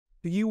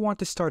Do you want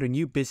to start a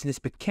new business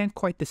but can't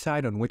quite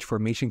decide on which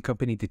formation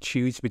company to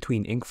choose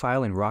between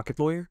Incfile and Rocket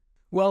Lawyer?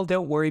 Well,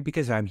 don't worry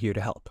because I'm here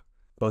to help.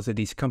 Both of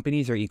these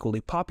companies are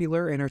equally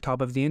popular and are top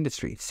of the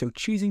industry, so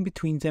choosing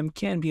between them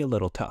can be a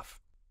little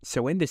tough.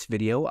 So in this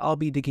video, I'll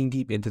be digging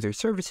deep into their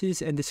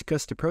services and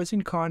discuss the pros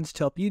and cons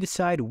to help you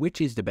decide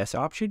which is the best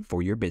option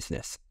for your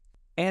business.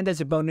 And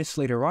as a bonus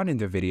later on in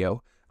the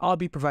video, I'll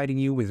be providing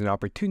you with an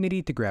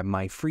opportunity to grab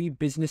my free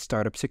business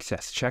startup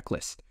success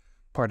checklist.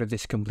 Part of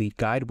this complete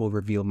guide will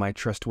reveal my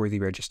trustworthy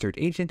registered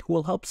agent who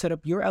will help set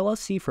up your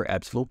LLC for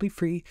absolutely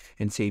free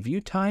and save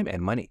you time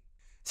and money.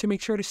 So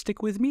make sure to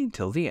stick with me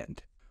until the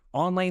end.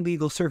 Online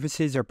legal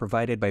services are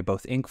provided by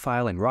both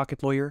Incfile and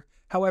Rocket Lawyer.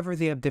 However,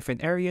 they have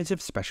different areas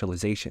of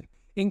specialization.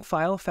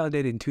 Incfile,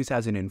 founded in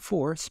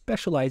 2004,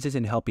 specializes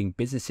in helping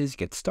businesses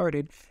get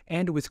started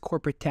and with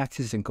corporate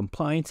taxes and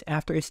compliance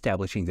after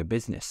establishing the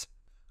business.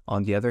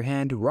 On the other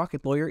hand,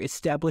 Rocket Lawyer,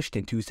 established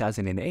in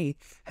 2008,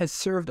 has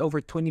served over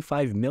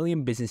 25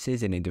 million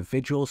businesses and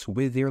individuals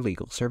with their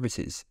legal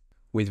services.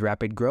 With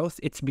rapid growth,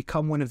 it's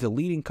become one of the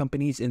leading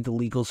companies in the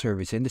legal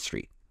service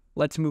industry.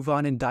 Let's move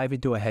on and dive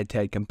into a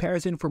head-to-head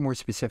comparison for more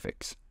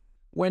specifics.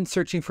 When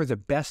searching for the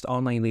best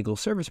online legal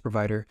service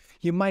provider,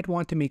 you might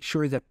want to make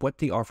sure that what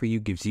they offer you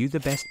gives you the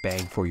best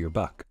bang for your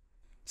buck.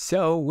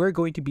 So, we're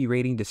going to be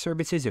rating the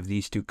services of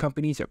these two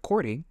companies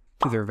according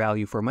to their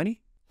value for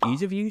money,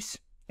 ease of use,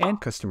 and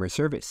customer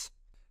service.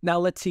 Now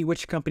let's see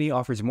which company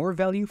offers more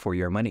value for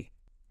your money.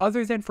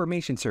 Other than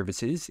formation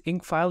services,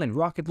 Incfile and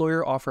Rocket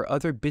Lawyer offer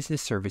other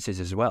business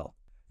services as well.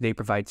 They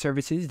provide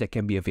services that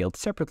can be availed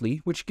separately,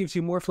 which gives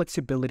you more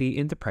flexibility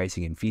in the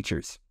pricing and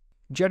features.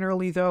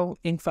 Generally though,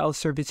 Incfile's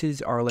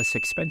services are less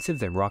expensive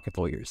than Rocket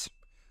Lawyer's.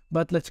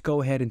 But let's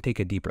go ahead and take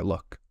a deeper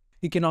look.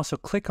 You can also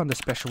click on the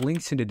special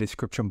links in the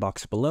description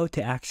box below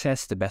to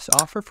access the best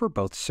offer for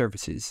both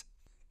services.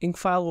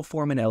 Incfile will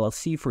form an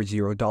LLC for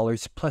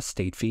 $0 plus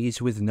state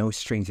fees with no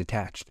strings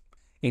attached.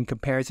 In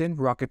comparison,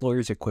 Rocket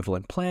Lawyer's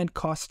equivalent plan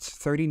costs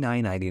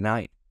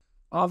 $39.99.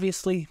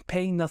 Obviously,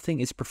 paying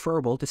nothing is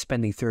preferable to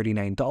spending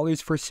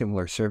 $39 for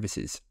similar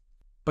services.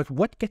 But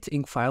what gets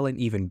Incfile an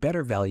even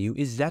better value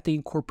is that they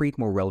incorporate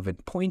more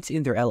relevant points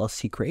in their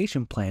LLC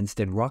creation plans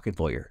than Rocket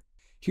Lawyer.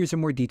 Here's a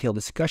more detailed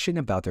discussion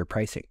about their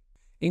pricing.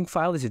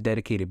 Incfile is a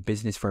dedicated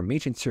business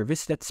formation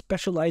service that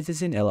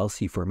specializes in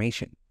LLC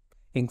formation.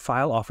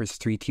 Incfile offers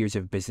 3 tiers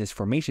of business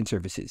formation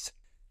services: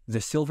 the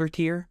Silver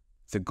tier,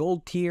 the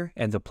Gold tier,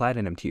 and the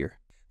Platinum tier.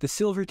 The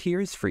Silver tier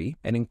is free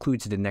and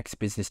includes the next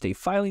business day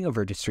filing of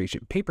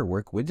registration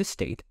paperwork with the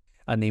state,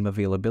 a name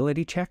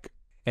availability check,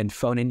 and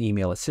phone and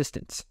email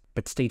assistance,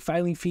 but state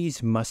filing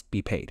fees must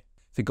be paid.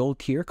 The Gold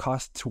tier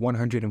costs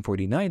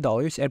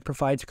 $149 and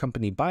provides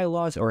company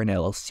bylaws or an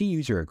LLC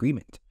user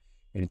agreement,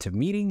 minutes of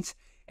meetings,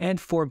 and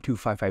Form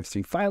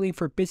 2553 filing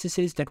for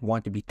businesses that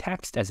want to be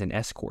taxed as an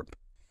S-Corp.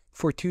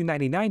 For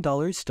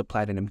 $299, the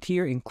Platinum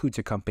tier includes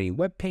a company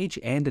webpage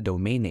and a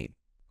domain name.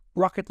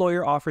 Rocket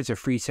Lawyer offers a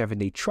free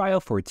 7-day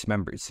trial for its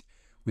members,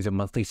 with a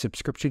monthly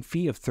subscription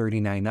fee of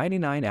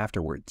 $39.99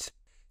 afterwards.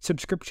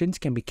 Subscriptions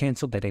can be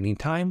canceled at any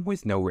time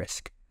with no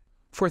risk.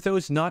 For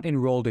those not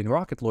enrolled in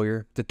Rocket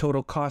Lawyer, the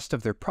total cost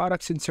of their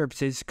products and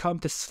services come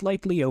to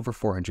slightly over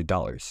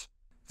 $400.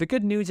 The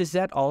good news is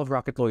that all of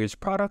Rocket Lawyer's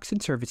products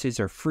and services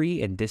are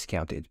free and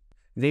discounted.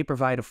 They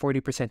provide a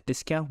 40%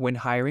 discount when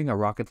hiring a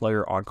Rocket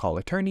Lawyer on-call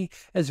attorney,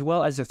 as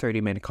well as a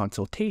 30-minute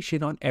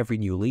consultation on every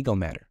new legal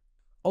matter.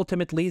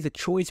 Ultimately, the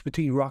choice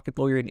between Rocket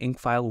Lawyer and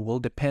Incfile will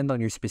depend on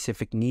your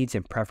specific needs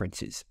and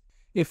preferences.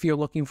 If you're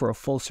looking for a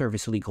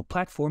full-service legal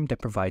platform that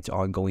provides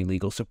ongoing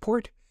legal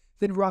support,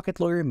 then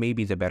Rocket Lawyer may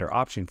be the better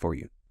option for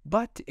you.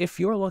 But if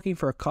you're looking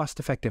for a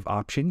cost-effective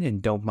option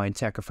and don't mind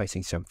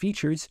sacrificing some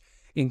features,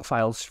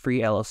 Incfile's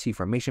free LLC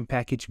formation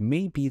package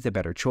may be the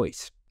better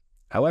choice.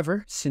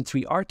 However, since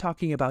we are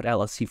talking about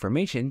LLC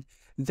formation,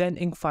 then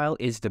Incfile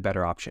is the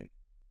better option.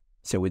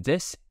 So with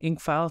this,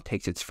 Incfile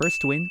takes its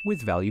first win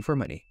with value for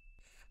money.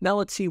 Now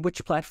let's see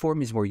which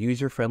platform is more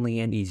user-friendly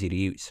and easy to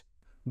use.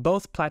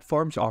 Both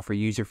platforms offer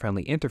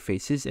user-friendly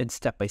interfaces and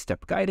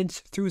step-by-step guidance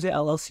through the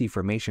LLC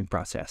formation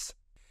process.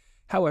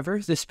 However,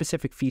 the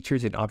specific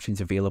features and options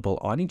available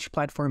on each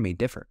platform may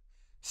differ,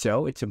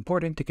 so it's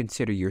important to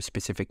consider your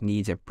specific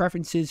needs and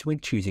preferences when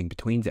choosing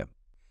between them.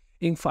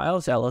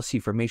 Incfile's LLC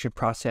formation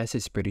process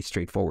is pretty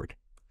straightforward.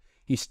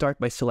 You start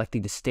by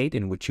selecting the state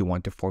in which you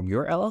want to form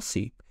your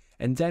LLC,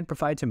 and then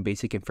provide some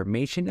basic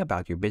information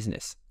about your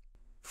business.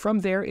 From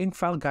there,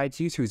 Incfile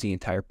guides you through the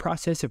entire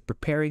process of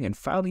preparing and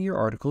filing your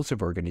articles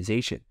of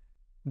organization.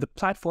 The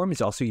platform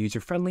is also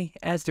user-friendly,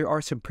 as there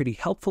are some pretty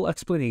helpful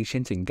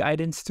explanations and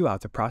guidance throughout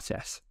the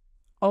process.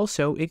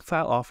 Also,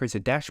 Incfile offers a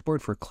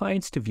dashboard for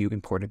clients to view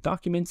important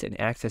documents and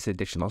access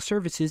additional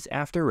services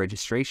after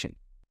registration.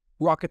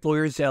 Rocket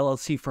Lawyer's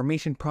LLC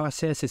formation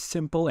process is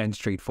simple and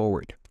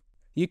straightforward.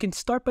 You can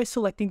start by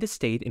selecting the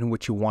state in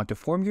which you want to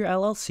form your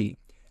LLC,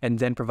 and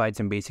then provide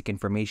some basic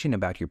information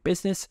about your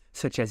business,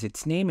 such as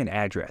its name and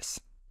address.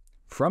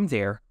 From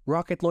there,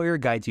 Rocket Lawyer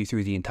guides you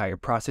through the entire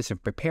process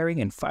of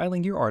preparing and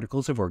filing your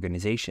articles of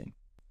organization.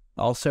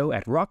 Also,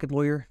 at Rocket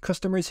Lawyer,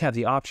 customers have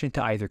the option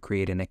to either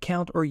create an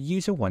account or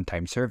use a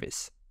one-time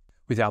service.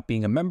 Without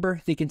being a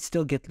member, they can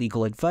still get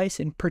legal advice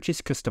and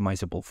purchase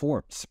customizable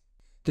forms.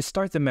 To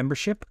start the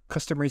membership,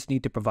 customers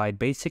need to provide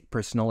basic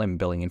personal and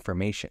billing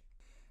information.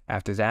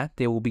 After that,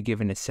 they will be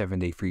given a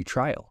 7-day free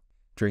trial.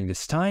 During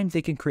this time,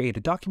 they can create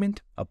a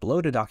document,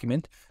 upload a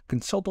document,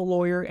 consult a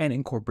lawyer, and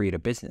incorporate a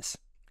business.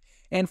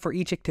 And for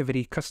each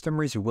activity,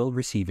 customers will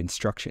receive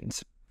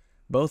instructions.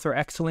 Both are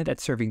excellent at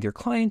serving their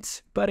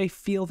clients, but I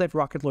feel that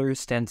Rocket Lawyer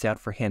stands out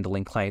for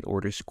handling client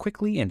orders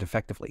quickly and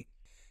effectively.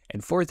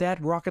 And for that,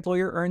 Rocket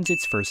Lawyer earns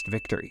its first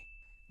victory.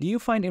 Do you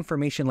find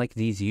information like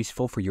these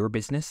useful for your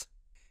business?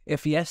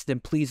 If yes,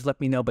 then please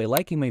let me know by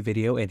liking my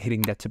video and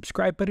hitting that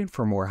subscribe button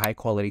for more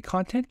high-quality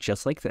content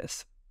just like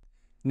this.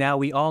 Now,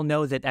 we all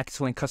know that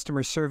excellent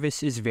customer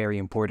service is very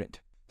important.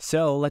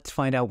 So, let's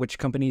find out which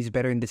company is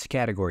better in this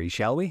category,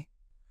 shall we?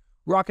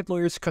 Rocket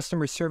Lawyer's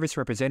customer service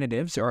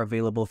representatives are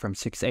available from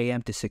 6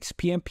 a.m. to 6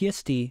 p.m.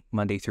 PST,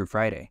 Monday through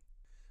Friday.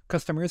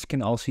 Customers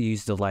can also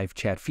use the live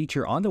chat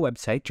feature on the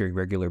website during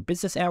regular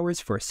business hours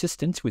for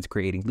assistance with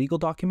creating legal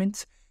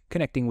documents,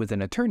 connecting with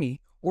an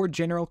attorney, or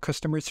general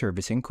customer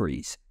service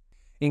inquiries.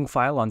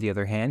 Incfile, on the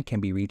other hand, can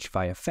be reached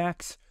via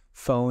fax,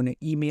 phone,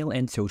 email,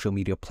 and social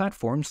media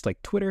platforms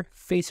like Twitter,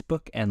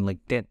 Facebook, and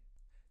LinkedIn.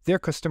 Their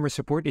customer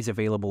support is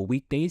available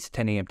weekdays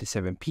 10 a.m. to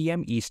 7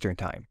 p.m. Eastern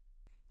Time.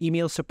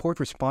 Email support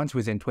responds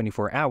within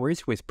 24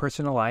 hours with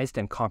personalized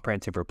and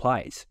comprehensive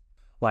replies.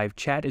 Live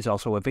chat is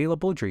also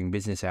available during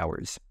business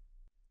hours.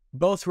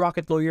 Both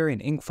Rocket Lawyer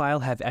and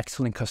Incfile have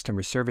excellent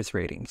customer service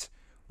ratings,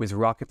 with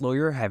Rocket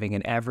Lawyer having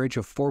an average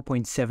of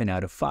 4.7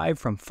 out of 5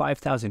 from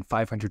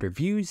 5,500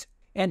 reviews,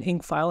 and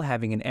Incfile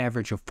having an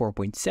average of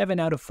 4.7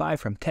 out of 5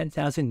 from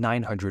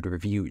 10,900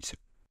 reviews.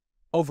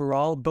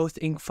 Overall, both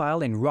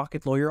Incfile and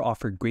Rocket Lawyer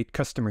offer great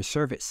customer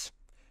service.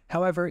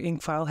 However,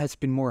 Incfile has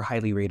been more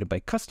highly rated by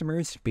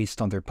customers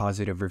based on their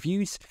positive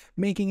reviews,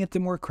 making it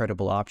the more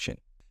credible option.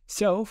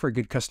 So, for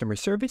good customer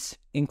service,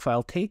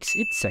 Incfile takes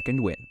its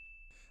second win.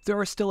 There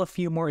are still a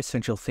few more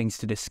essential things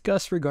to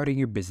discuss regarding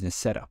your business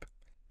setup.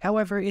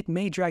 However, it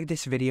may drag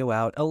this video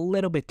out a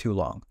little bit too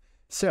long.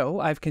 So,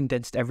 I've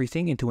condensed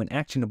everything into an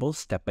actionable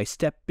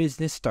step-by-step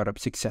business startup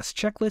success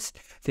checklist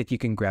that you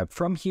can grab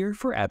from here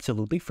for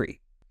absolutely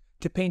free.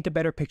 To paint a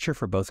better picture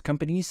for both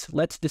companies,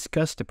 let's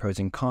discuss the pros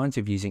and cons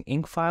of using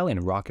Incfile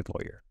and Rocket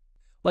Lawyer.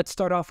 Let's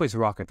start off with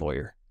Rocket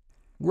Lawyer.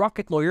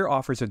 Rocket Lawyer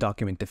offers a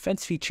document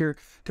defense feature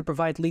to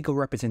provide legal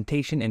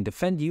representation and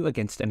defend you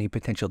against any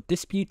potential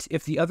disputes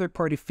if the other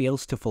party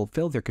fails to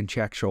fulfill their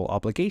contractual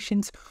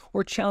obligations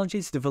or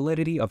challenges the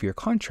validity of your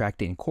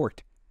contract in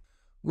court.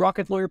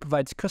 Rocket Lawyer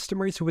provides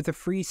customers with a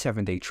free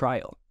 7-day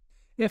trial.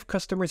 If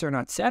customers are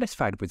not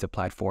satisfied with the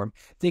platform,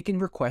 they can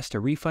request a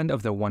refund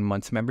of the 1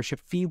 month's membership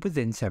fee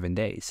within 7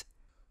 days.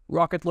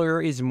 Rocket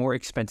Lawyer is more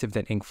expensive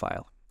than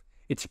Incfile.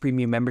 Its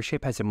premium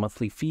membership has a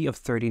monthly fee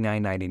of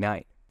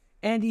 $39.99.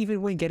 And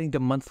even when getting the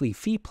monthly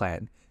fee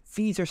plan,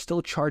 fees are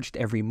still charged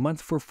every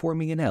month for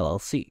forming an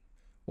LLC.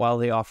 While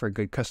they offer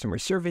good customer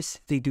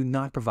service, they do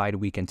not provide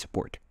weekend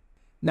support.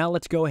 Now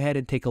let's go ahead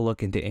and take a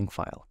look into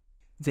Incfile.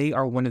 They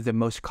are one of the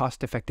most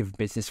cost-effective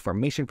business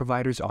formation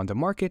providers on the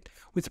market,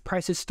 with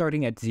prices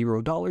starting at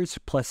 $0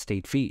 plus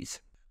state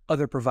fees.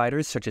 Other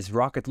providers such as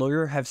Rocket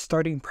Lawyer have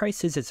starting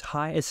prices as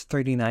high as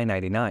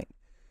 $39.99.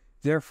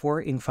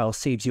 Therefore, Incfile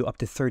saves you up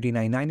to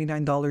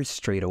 $39.99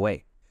 straight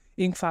away.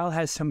 Incfile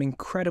has some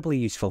incredibly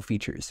useful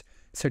features,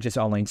 such as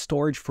online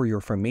storage for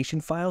your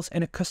formation files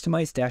and a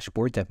customized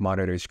dashboard that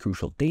monitors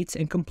crucial dates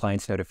and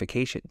compliance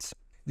notifications.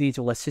 These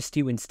will assist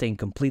you in staying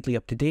completely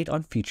up to date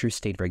on future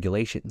state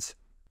regulations.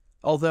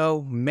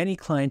 Although, many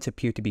clients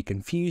appear to be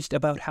confused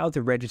about how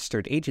the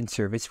registered agent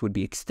service would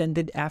be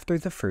extended after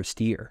the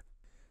first year.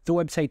 The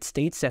website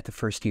states that the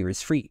first year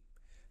is free.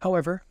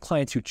 However,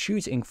 clients who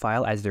choose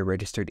Incfile as their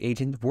registered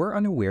agent were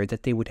unaware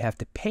that they would have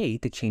to pay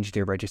to change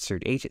their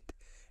registered agent,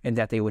 and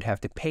that they would have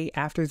to pay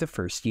after the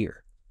first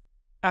year.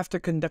 After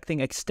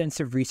conducting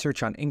extensive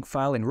research on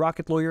Incfile and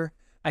Rocket Lawyer,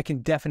 I can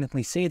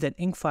definitely say that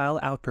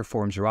Incfile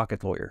outperforms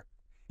Rocket Lawyer.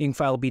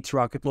 Incfile beats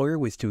Rocket Lawyer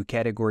with 2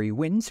 category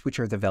wins,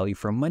 which are the value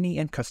for money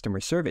and customer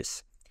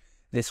service.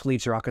 This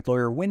leaves Rocket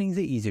Lawyer winning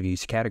the ease of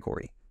use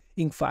category.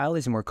 Incfile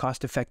is more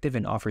cost-effective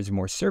and offers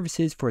more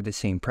services for the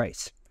same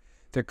price.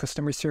 Their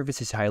customer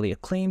service is highly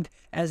acclaimed,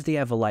 as they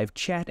have a live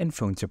chat and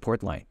phone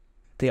support line.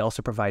 They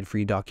also provide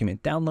free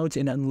document downloads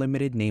and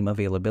unlimited name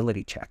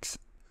availability checks.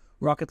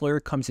 Rocket Lawyer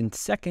comes in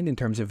second in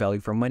terms of value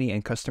for money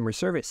and customer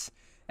service,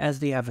 as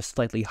they have a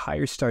slightly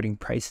higher starting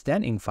price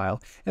than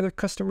Incfile, and their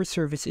customer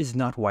service is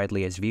not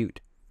widely as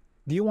viewed.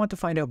 Do you want to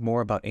find out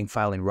more about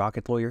Incfile and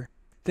Rocket Lawyer?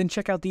 Then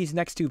check out these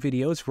next 2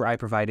 videos where I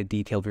provide a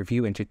detailed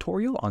review and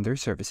tutorial on their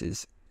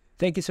services.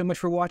 Thank you so much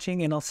for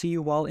watching, and I'll see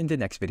you all in the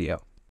next video.